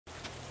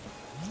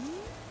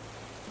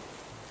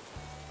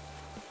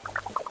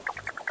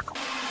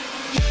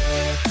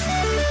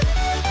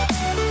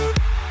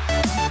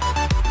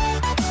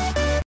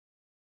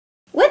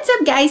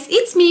guys,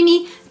 it's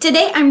Mimi.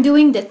 Today I'm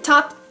doing the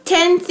top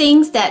 10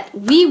 things that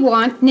we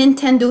want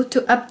Nintendo to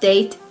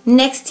update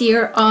next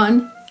year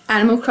on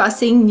Animal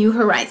Crossing New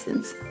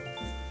Horizons.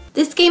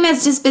 This game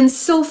has just been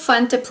so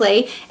fun to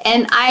play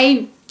and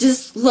I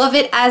just love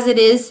it as it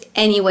is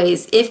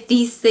anyways, if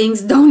these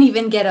things don't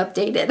even get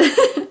updated.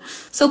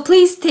 So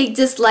please take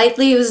this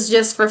lightly, it was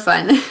just for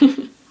fun.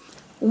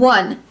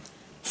 1.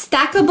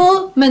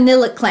 Stackable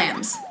manila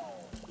clams.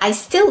 I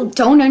still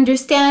don't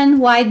understand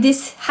why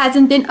this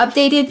hasn't been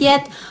updated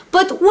yet,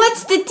 but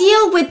what's the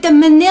deal with the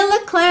manila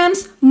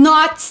clams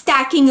not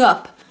stacking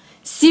up?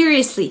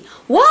 Seriously,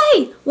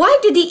 why? Why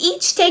do they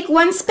each take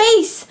one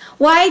space?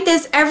 Why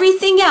does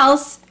everything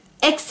else,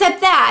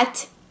 except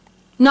that,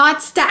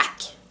 not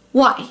stack?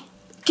 Why?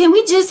 Can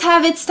we just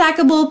have it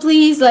stackable,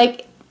 please?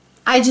 Like,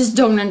 I just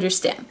don't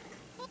understand.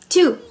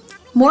 2.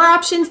 More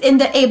options in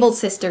the Able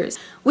Sisters.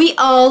 We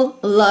all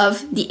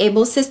love the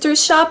Able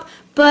Sisters shop,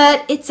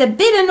 but it's a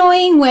bit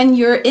annoying when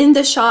you're in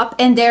the shop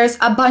and there's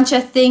a bunch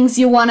of things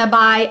you want to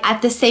buy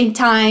at the same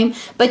time,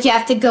 but you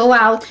have to go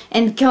out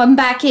and come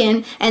back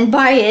in and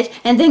buy it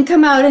and then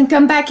come out and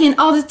come back in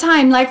all the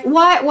time. Like,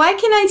 why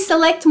can I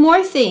select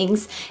more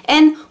things?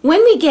 And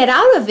when we get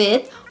out of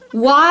it,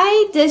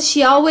 why does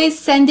she always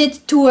send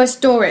it to a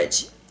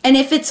storage? And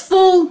if it's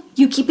full,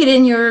 you keep it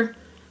in your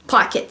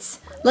pockets.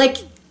 Like,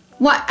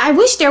 what? I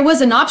wish there was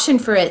an option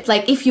for it.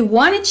 Like, if you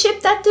want it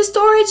shipped at the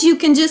storage, you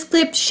can just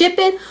click ship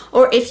it.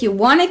 Or if you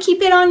want to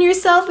keep it on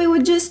yourself, it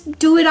would just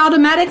do it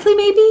automatically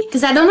maybe.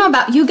 Because I don't know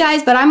about you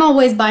guys, but I'm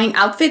always buying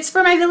outfits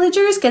for my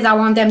villagers because I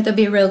want them to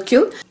be real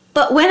cute.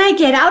 But when I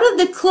get out of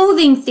the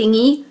clothing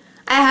thingy,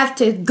 I have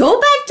to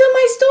go back to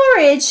my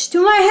storage,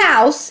 to my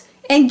house,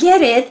 and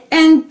get it,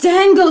 and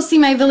then go see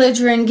my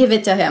villager and give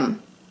it to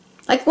him.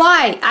 Like,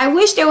 why? I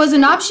wish there was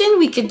an option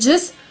we could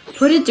just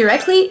put it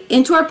directly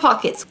into our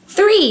pockets.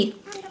 3.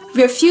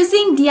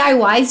 Refusing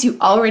DIYs you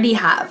already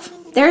have.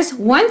 There's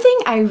one thing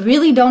I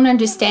really don't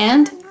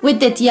understand with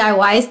the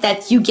DIYs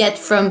that you get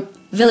from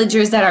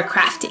villagers that are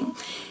crafting.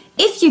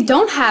 If you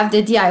don't have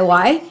the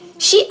DIY,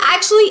 she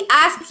actually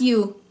asks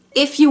you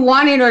if you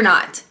want it or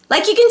not.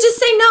 Like, you can just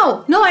say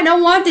no. No, I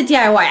don't want the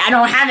DIY. I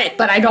don't have it,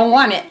 but I don't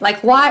want it.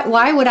 Like,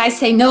 why would I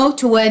say no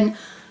to a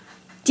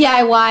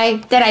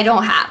DIY that I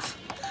don't have?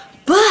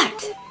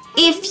 But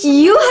if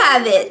you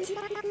have it,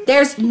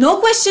 there's no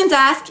questions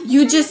asked,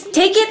 you just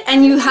take it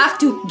and you have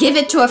to give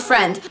it to a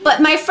friend.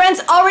 But my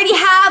friends already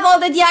have all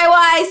the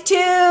DIYs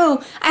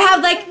too. I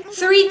have like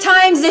 3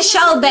 times the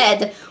shell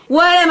bed.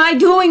 What am I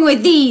doing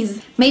with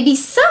these? Maybe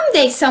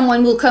someday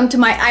someone will come to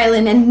my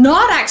island and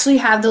not actually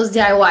have those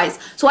DIYs.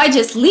 So I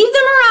just leave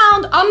them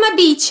around on my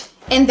beach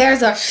and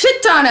there's a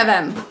shit ton of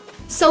them.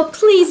 So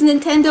please,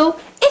 Nintendo,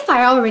 if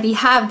I already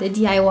have the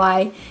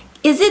DIY,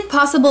 is it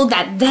possible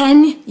that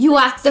then you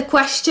ask the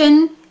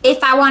question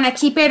if I want to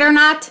keep it or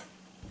not?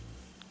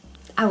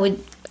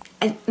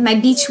 My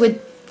beach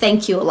would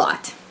thank you a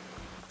lot.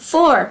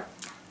 4.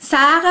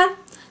 Sarah,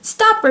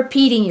 stop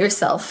repeating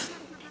yourself.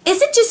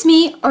 Is it just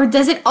me, or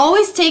does it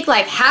always take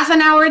like half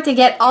an hour to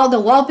get all the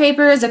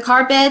wallpapers, the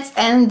carpets,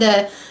 and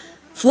the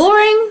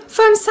flooring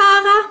from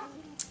Sarah?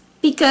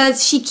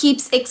 Because she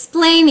keeps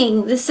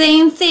explaining the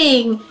same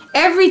thing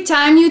every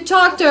time you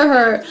talk to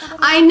her.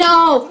 I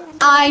know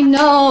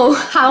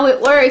how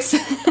it works.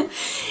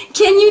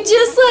 Can you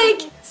just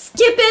like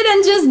skip it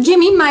and just give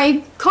me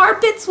my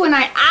carpets when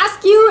I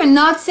ask you and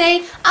not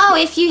say, oh,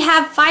 if you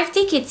have 5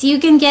 tickets, you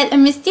can get a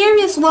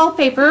mysterious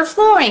wallpaper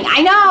flooring.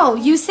 I know,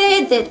 you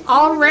said it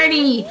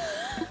already.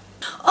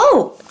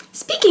 Oh,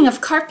 speaking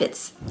of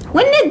carpets,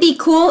 wouldn't it be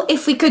cool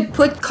if we could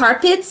put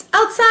carpets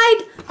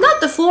outside?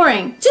 Not the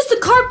flooring, just the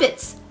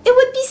carpets. It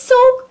would be so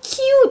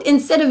cute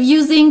instead of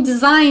using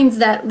designs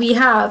that we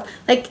have.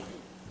 Like,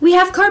 we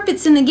have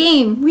carpets in the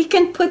game. We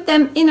can put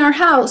them in our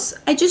house.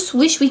 I just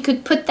wish we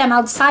could put them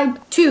outside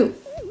too.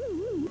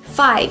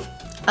 5.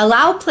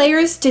 Allow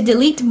players to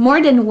delete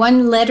more than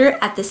 1 letter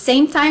at the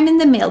same time in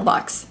the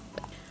mailbox.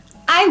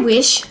 I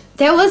wish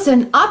there was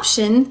an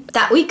option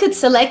that we could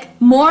select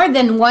more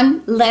than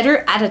 1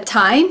 letter at a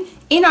time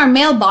in our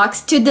mailbox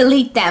to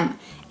delete them.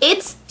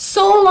 It's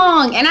so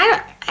long, and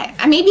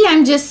maybe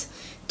I'm just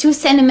too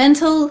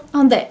sentimental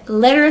on the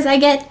letters I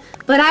get.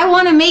 But I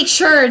want to make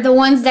sure the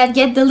ones that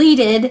get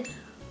deleted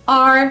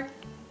are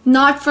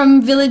not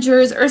from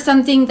villagers or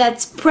something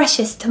that's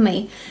precious to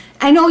me.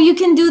 I know you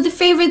can do the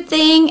favorite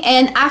thing,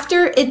 and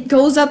after it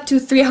goes up to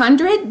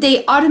 300,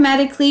 they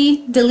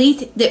automatically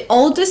delete the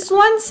oldest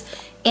ones.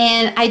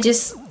 And I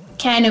just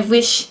kind of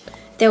wish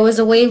there was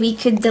a way we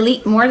could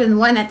delete more than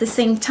 1 at the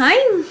same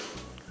time.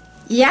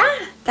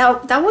 Yeah,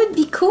 that would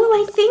be cool,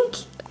 I think.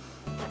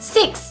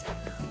 6.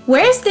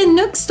 Where's the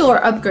Nook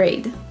store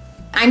upgrade?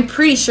 I'm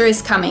pretty sure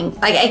it's coming.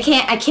 Like,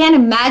 I can't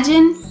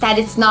imagine that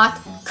it's not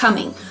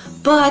coming.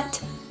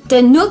 But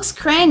the Nook's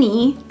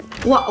Cranny,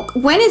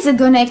 when is it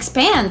gonna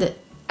expand?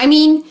 I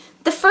mean,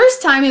 the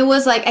first time it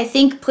was like, I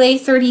think, play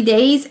 30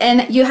 days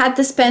and you had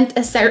to spend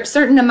a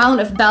certain amount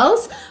of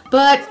bells.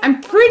 But I'm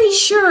pretty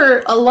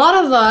sure a lot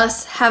of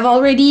us have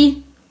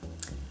already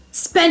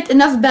spent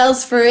enough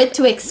bells for it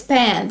to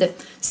expand.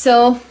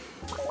 So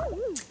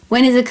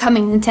When is it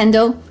coming,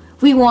 Nintendo?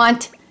 We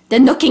want the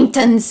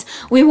Nookingtons.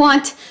 We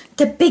want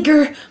the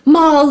bigger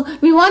mall.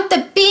 We want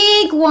the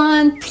big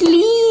one,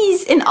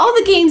 please. In all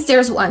the games,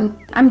 there's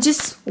one. I'm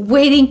just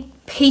waiting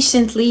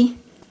patiently,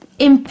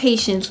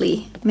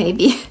 impatiently,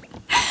 maybe.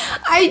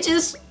 I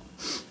just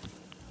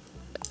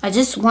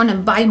want to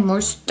buy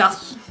more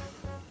stuff.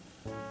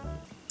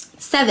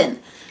 7.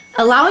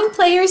 Allowing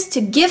players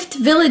to gift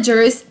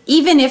villagers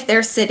even if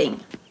they're sitting.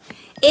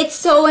 It's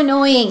so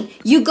annoying.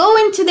 You go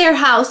into their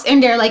house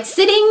and they're like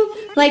sitting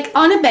like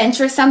on a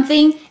bench or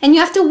something, and you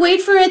have to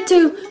wait for it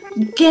to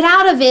get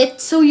out of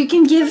it so you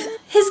can give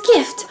his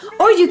gift.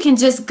 Or you can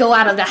just go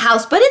out of the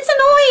house, but it's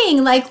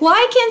annoying. Like,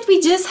 why can't we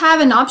just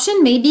have an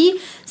option? Maybe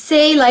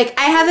say like,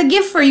 I have a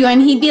gift for you,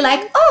 and he'd be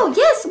like, oh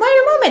yes, wait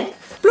a moment.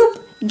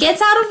 Bloop,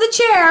 gets out of the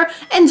chair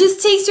and just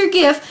takes your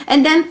gift,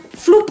 and then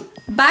floop,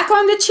 back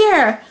on the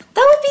chair.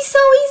 That would be so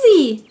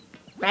easy,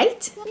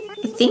 right?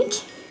 I think,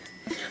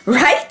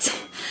 right?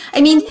 I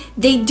mean,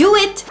 they do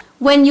it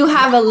when you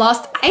have a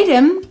lost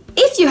item.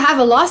 If you have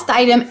a lost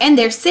item and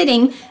they're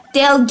sitting,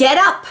 they'll get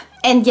up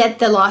and get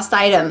the lost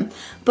item.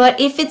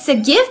 But if it's a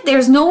gift,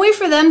 there's no way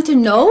for them to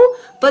know.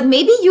 But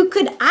maybe you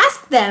could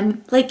ask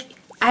them, like,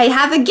 I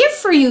have a gift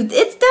for you.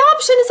 It's the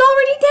option is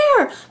already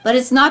there, but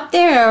it's not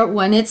there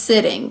when it's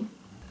sitting.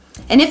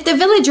 And if the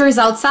villager is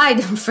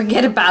outside,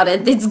 forget about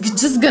it. It's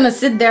just gonna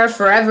sit there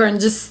forever and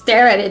just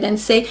stare at it and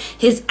say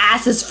his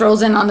ass is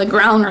frozen on the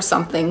ground or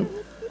something.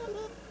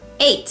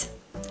 8.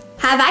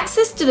 Have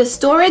access to the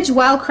storage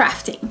while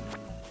crafting.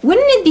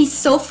 Wouldn't it be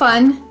so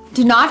fun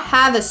to not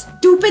have a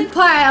stupid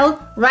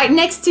pile right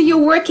next to your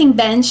working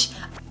bench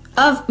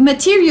of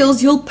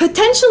materials you'll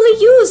potentially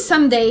use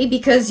someday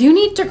because you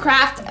need to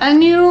craft a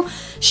new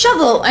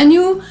shovel, a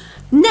new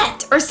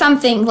net or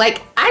something.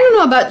 Like, I don't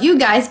know about you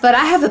guys, but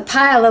I have a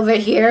pile over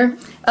here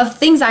of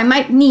things I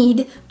might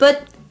need.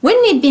 But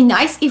wouldn't it be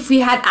nice if we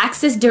had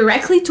access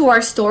directly to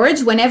our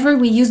storage whenever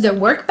we use the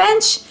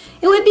workbench?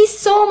 It would be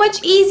so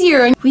much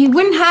easier, and we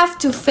wouldn't have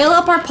to fill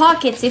up our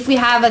pockets if we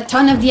have a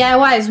ton of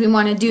DIYs we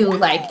want to do,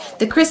 like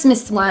the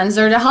Christmas ones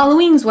or the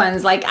Halloween's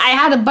ones. Like, I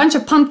had a bunch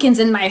of pumpkins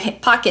in my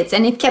pockets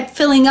and it kept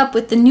filling up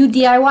with the new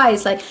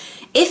DIYs. Like,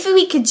 if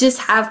we could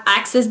just have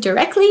access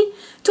directly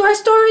to our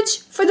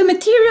storage for the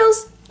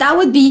materials, that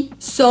would be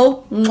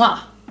so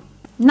mwah.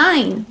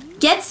 9.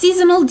 Get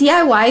seasonal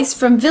DIYs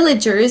from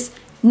villagers,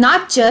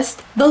 not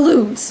just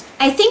balloons.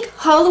 I think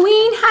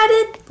Halloween had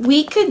it.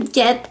 We could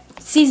get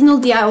seasonal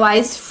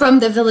DIYs from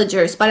the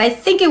villagers, but I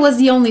think it was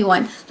the only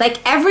one.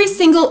 Like, every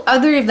single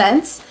other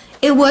events,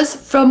 it was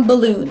from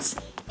balloons.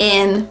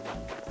 And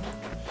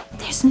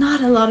there's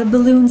not a lot of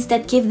balloons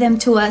that give them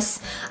to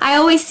us. I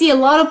always see a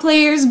lot of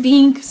players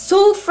being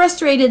so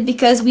frustrated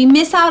because we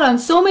miss out on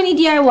so many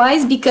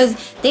DIYs because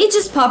they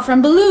just pop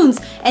from balloons.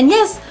 And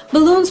yes,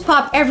 balloons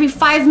pop every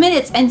 5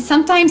 minutes and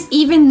sometimes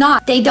even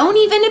not. They don't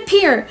even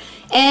appear.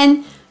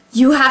 And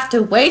you have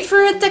to wait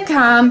for it to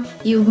come.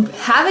 You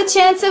have a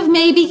chance of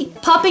maybe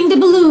popping the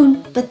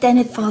balloon, but then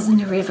it falls in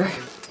the river.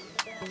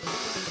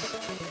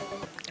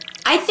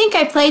 I think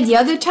I played the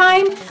other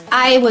time.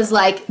 I was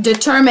like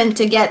determined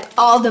to get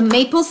all the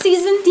maple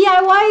season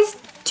DIYs,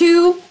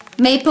 2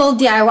 maple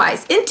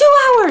DIYs in 2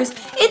 hours.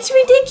 It's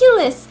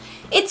ridiculous.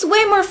 It's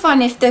way more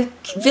fun if the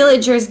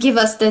villagers give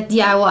us the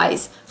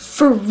DIYs.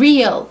 For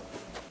real.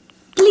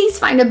 Please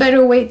find a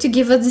better way to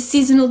give us the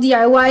seasonal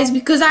DIYs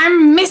because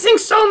I'm missing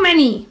so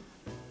many.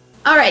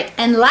 Alright,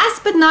 and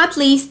last but not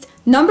least,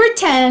 number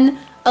 10,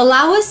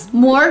 allow us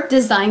more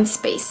design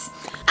space.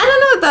 I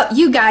don't know about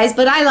you guys,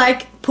 but I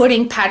like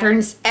putting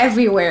patterns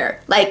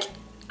everywhere. Like,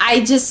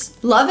 I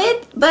just love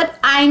it, but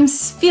I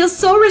feel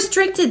so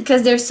restricted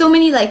because there's so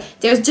many,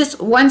 like, there's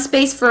just one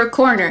space for a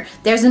corner.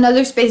 There's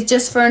another space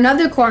just for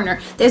another corner.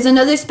 There's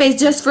another space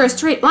just for a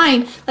straight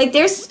line. Like,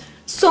 there's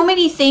so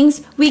many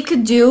things we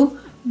could do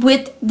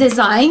with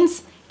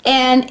designs,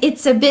 and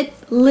it's a bit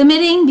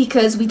limiting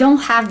because we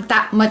don't have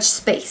that much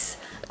space.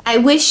 I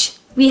wish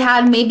we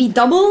had maybe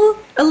double,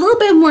 a little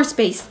bit more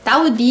space. That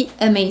would be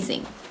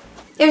amazing.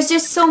 There's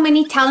just so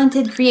many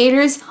talented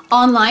creators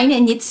online,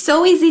 and it's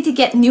so easy to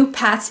get new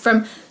paths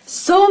from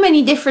so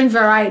many different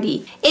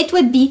variety. It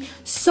would be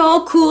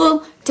so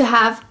cool to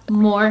have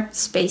more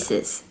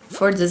spaces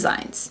for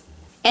designs.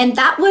 And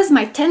that was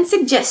my 10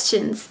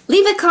 suggestions.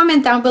 Leave a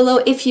comment down below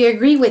if you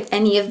agree with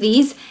any of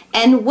these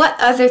and what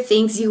other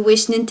things you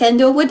wish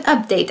Nintendo would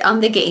update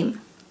on the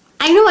game.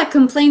 I know I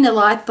complain a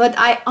lot, but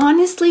I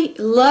honestly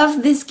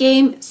love this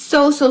game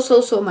so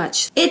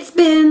much. It's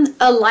been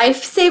a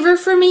lifesaver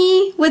for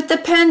me with the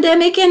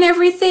pandemic and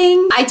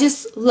everything. I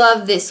just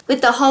love this.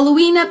 With the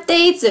Halloween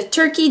updates, the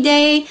Turkey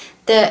Day,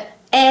 the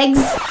eggs.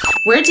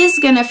 We're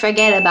just gonna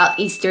forget about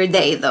Easter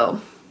Day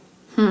though.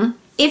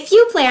 If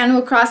you play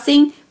Animal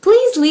Crossing,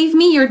 please leave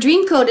me your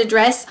dream code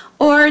address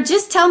or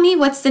just tell me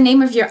what's the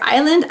name of your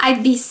island.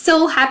 I'd be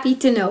so happy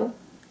to know.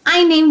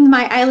 I named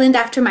my island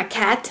after my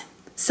cat,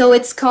 so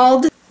it's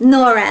called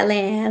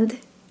Noraland.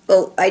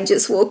 Oh, I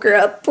just woke her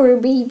up, poor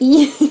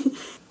baby.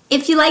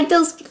 If you like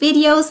those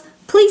videos,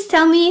 please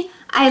tell me.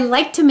 I'd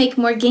like to make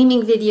more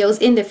gaming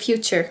videos in the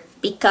future.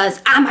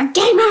 Because I'm a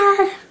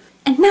gamer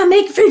and I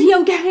make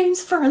video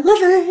games for a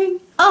living.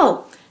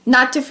 Oh,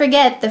 not to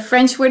forget the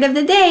French word of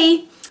the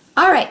day.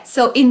 Alright,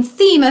 so in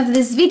theme of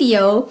this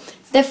video,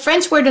 the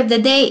French word of the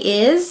day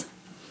is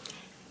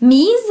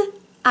mise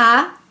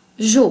à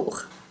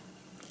jour.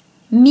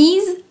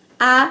 Mise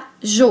à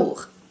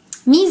jour.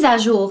 Mise à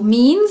jour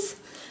means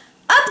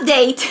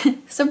update.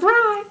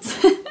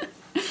 Surprise!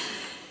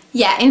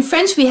 Yeah, in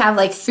French we have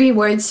like 3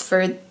 words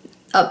for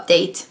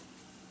update.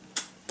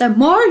 The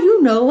more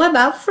you know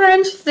about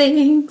French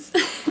things.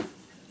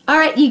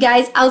 Alright, you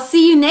guys, I'll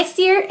see you next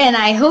year and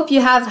I hope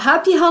you have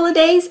happy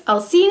holidays. I'll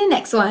see you in the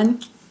next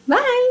one.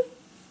 Bye!